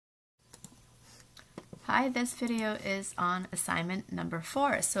Hi, this video is on assignment number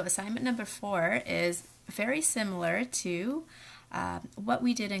 4. So assignment number 4 is very similar to what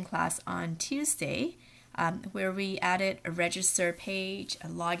we did in class on Tuesday, where we added a register page, a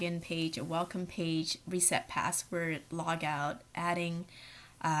login page, a welcome page, reset password, logout, adding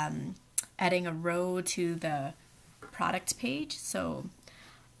a row to the product page. So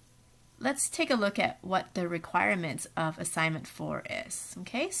let's take a look at what the requirements of assignment 4 is.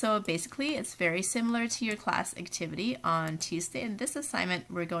 Okay, so basically it's very similar to your class activity on Tuesday. In this assignment,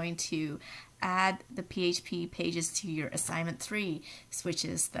 we're going to add the PHP pages to your assignment 3, which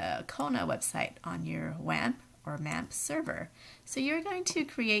is the Kona website on your WAMP or MAMP server. So you're going to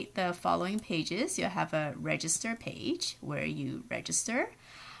create the following pages. You'll have a register page where you register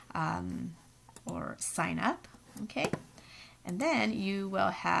or sign up, okay? And then you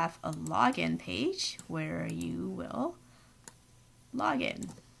will have a login page where you will log in.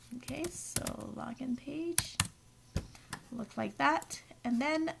 Okay, so login page, look like that. And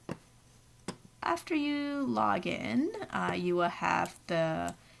then after you log in, you will have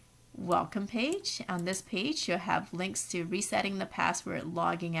the welcome page. On this page, you'll have links to resetting the password,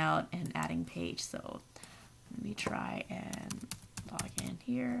 logging out, and adding page. So let me try and log in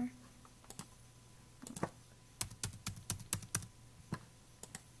here.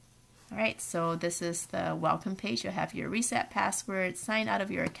 Alright, so this is the welcome page. You'll have your reset password, sign out of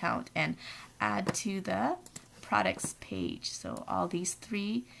your account, and add to the products page. So all these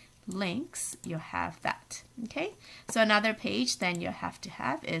 3 links, you'll have that. Okay, so another page then you'll have to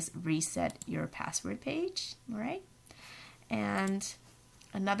have is reset your password page. Alright, and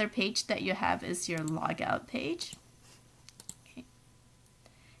another page that you have is your logout page.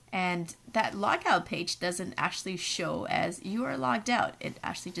 And that logout page doesn't actually show as you are logged out. It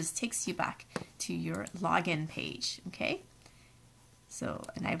actually just takes you back to your login page, okay? So,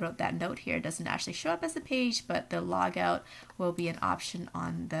 and I wrote that note here. It doesn't actually show up as a page, but the logout will be an option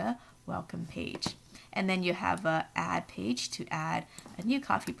on the welcome page. And then you have a add page to add a new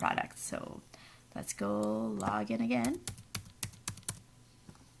coffee product. So let's go log in again.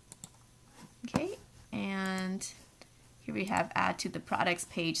 Okay, and here we have add to the products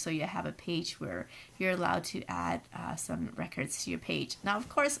page, so you have a page where you're allowed to add some records to your page. Now, of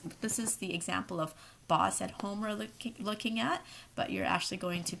course, this is the example of Boss at Home we're looking at, but you're actually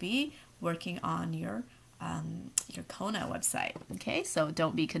going to be working on your Kona website. Okay, so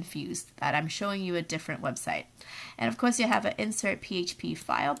don't be confused that I'm showing you a different website. And of course, you have an insert PHP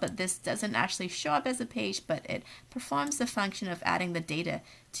file, but this doesn't actually show up as a page, but it performs the function of adding the data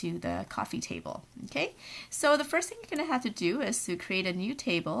to the coffee table. Okay, so the first thing you're going to have to do is to create a new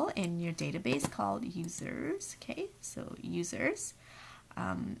table in your database called users. Okay, so users.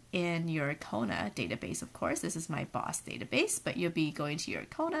 In your Kona database, of course, this is my Boss database, but you'll be going to your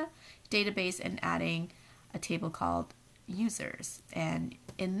Kona database and adding a table called users. And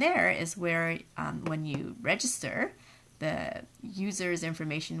in there is where when you register, the user's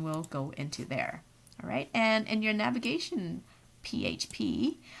information will go into there. All right, and in your navigation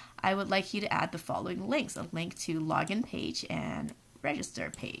PHP, I would like you to add the following links: a link to login page and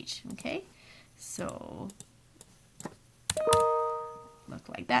register page. Okay, so look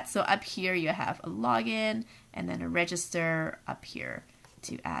like that. So up here you have a login and then a register up here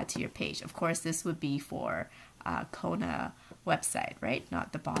to add to your page. Of course, this would be for Kona website, right?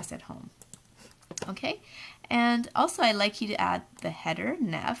 Not the Boss at Home. Okay, and also I'd like you to add the header,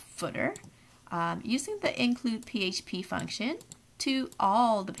 nav, footer, using the include PHP function to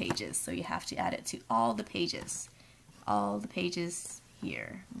all the pages. So you have to add it to all the pages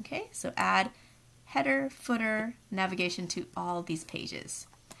here. Okay, so add header, footer, navigation to all these pages.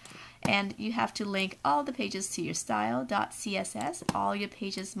 And you have to link all the pages to your style.css. All your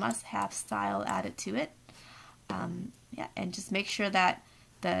pages must have style added to it. Yeah, and just make sure that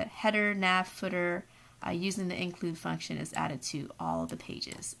the header, nav, footer using the include function is added to all the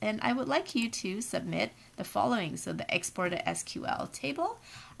pages. And I would like you to submit the following. So the export to SQL table.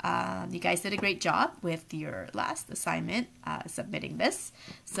 You guys did a great job with your last assignment submitting this.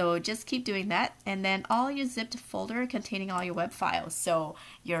 So just keep doing that. And then all your zipped folder containing all your web files. So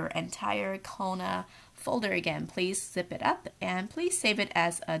your entire Kona folder again, please zip it up and please save it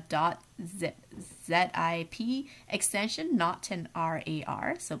as a .zip, ZIP extension, not an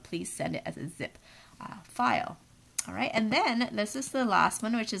RAR. So please send it as a zip file. All right, and then this is the last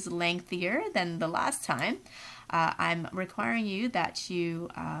one, which is lengthier than the last time. I'm requiring you that you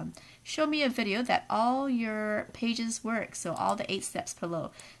show me a video that all your pages work, so all the 8 steps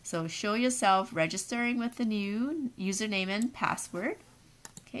below. So show yourself registering with the new username and password.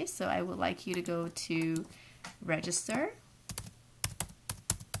 Okay, so I would like you to go to register.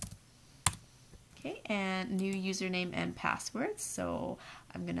 Okay, and new username and password. So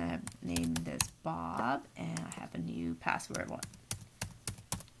I'm gonna name this Bob, and I have a new password one.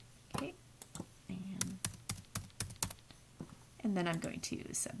 Okay, and then I'm going to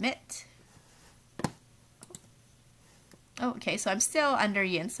submit. Okay, so I'm still under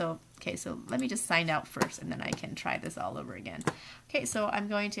Yin, so okay, so let me just sign out first and then I can try this all over again. Okay, so I'm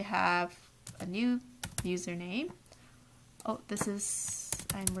going to have a new username. Oh, this is,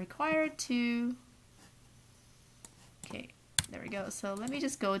 I'm required to, okay, there we go. So let me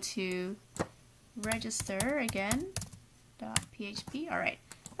just go to register again, .php. All right,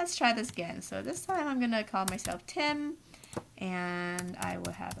 let's try this again. So this time I'm gonna call myself Tim and I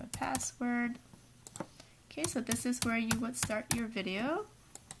will have a password. Okay, so this is where you would start your video.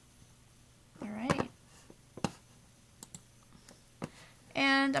 All right.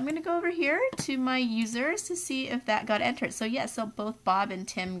 And I'm going to go over here to my users to see if that got entered. So yes, so both Bob and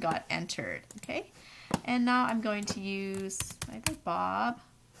Tim got entered. Okay, and now I'm going to use either Bob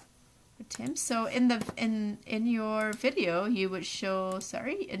or Tim. So in your video, you would show,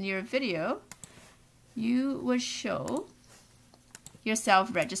 you would show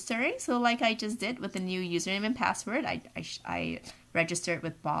yourself registering. So like I just did with the new username and password, I registered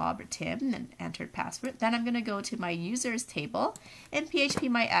with Bob or Tim and entered password. Then I'm going to go to my users table in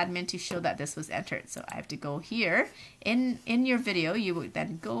PHPMyAdmin to show that this was entered. So I have to go here. In your video, you would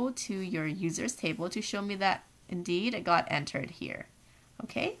then go to your users table to show me that indeed it got entered here.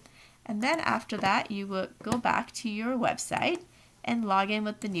 Okay, and then after that, you would go back to your website and log in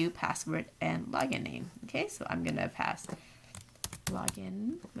with the new password and login name. Okay, so I'm going to log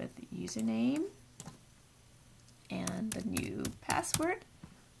in with username and the new password.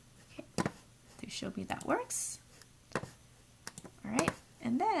 Okay, to show me that works. All right,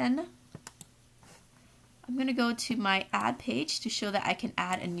 and then I'm going to go to my add page to show that I can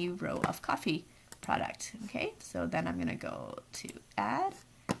add a new row of coffee product. Okay, so then I'm going to go to add,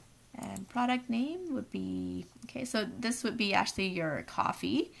 and product name would be, okay, so this would be actually your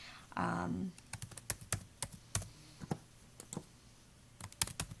coffee.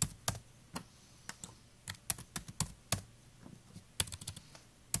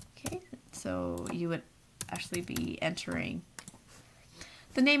 So you would actually be entering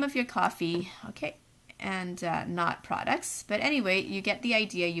the name of your coffee, okay, and not products. But anyway, you get the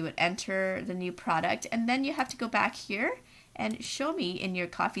idea. You would enter the new product, and then you have to go back here and show me in your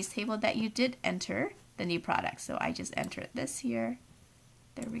coffees table that you did enter the new product. So I just entered this here.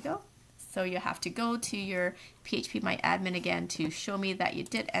 There we go. So you have to go to your PHPMyAdmin again to show me that you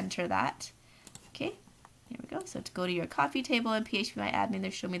did enter that. Okay. Here we go. So to go to your coffee table in PHPMyAdmin, they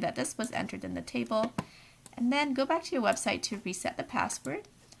show me that this was entered in the table. And then go back to your website to reset the password.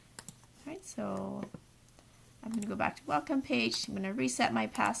 All right, so I'm going to go back to welcome page. I'm going to reset my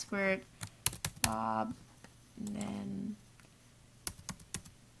password, Bob, and then,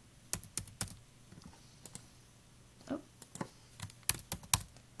 oh.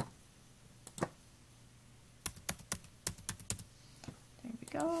 There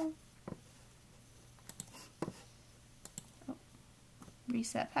we go.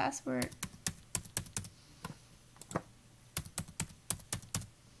 Reset password.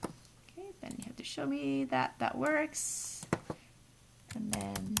 Okay, then you have to show me that that works. And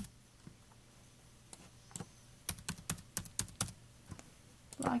then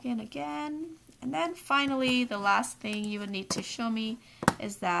log in again. And then finally, the last thing you would need to show me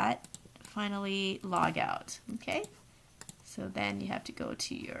is that finally log out. Okay, so then you have to go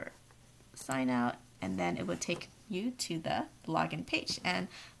to your sign out, and then it would take you to the login page. And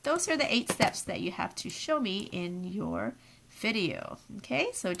those are the 8 steps that you have to show me in your video.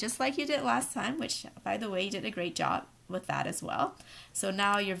 Okay, so just like you did last time, which by the way, you did a great job with that as well. So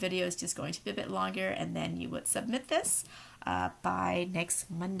now your video is just going to be a bit longer, and then you would submit this by next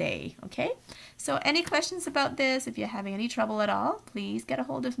Monday. Okay, so any questions about this, if you're having any trouble at all, please get a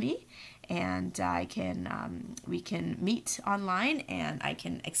hold of me, and I can we can meet online and I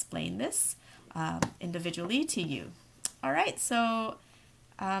can explain this individually to you. All right, so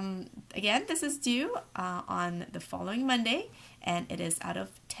again, this is due on the following Monday, and it is out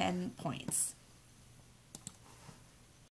of 10 points.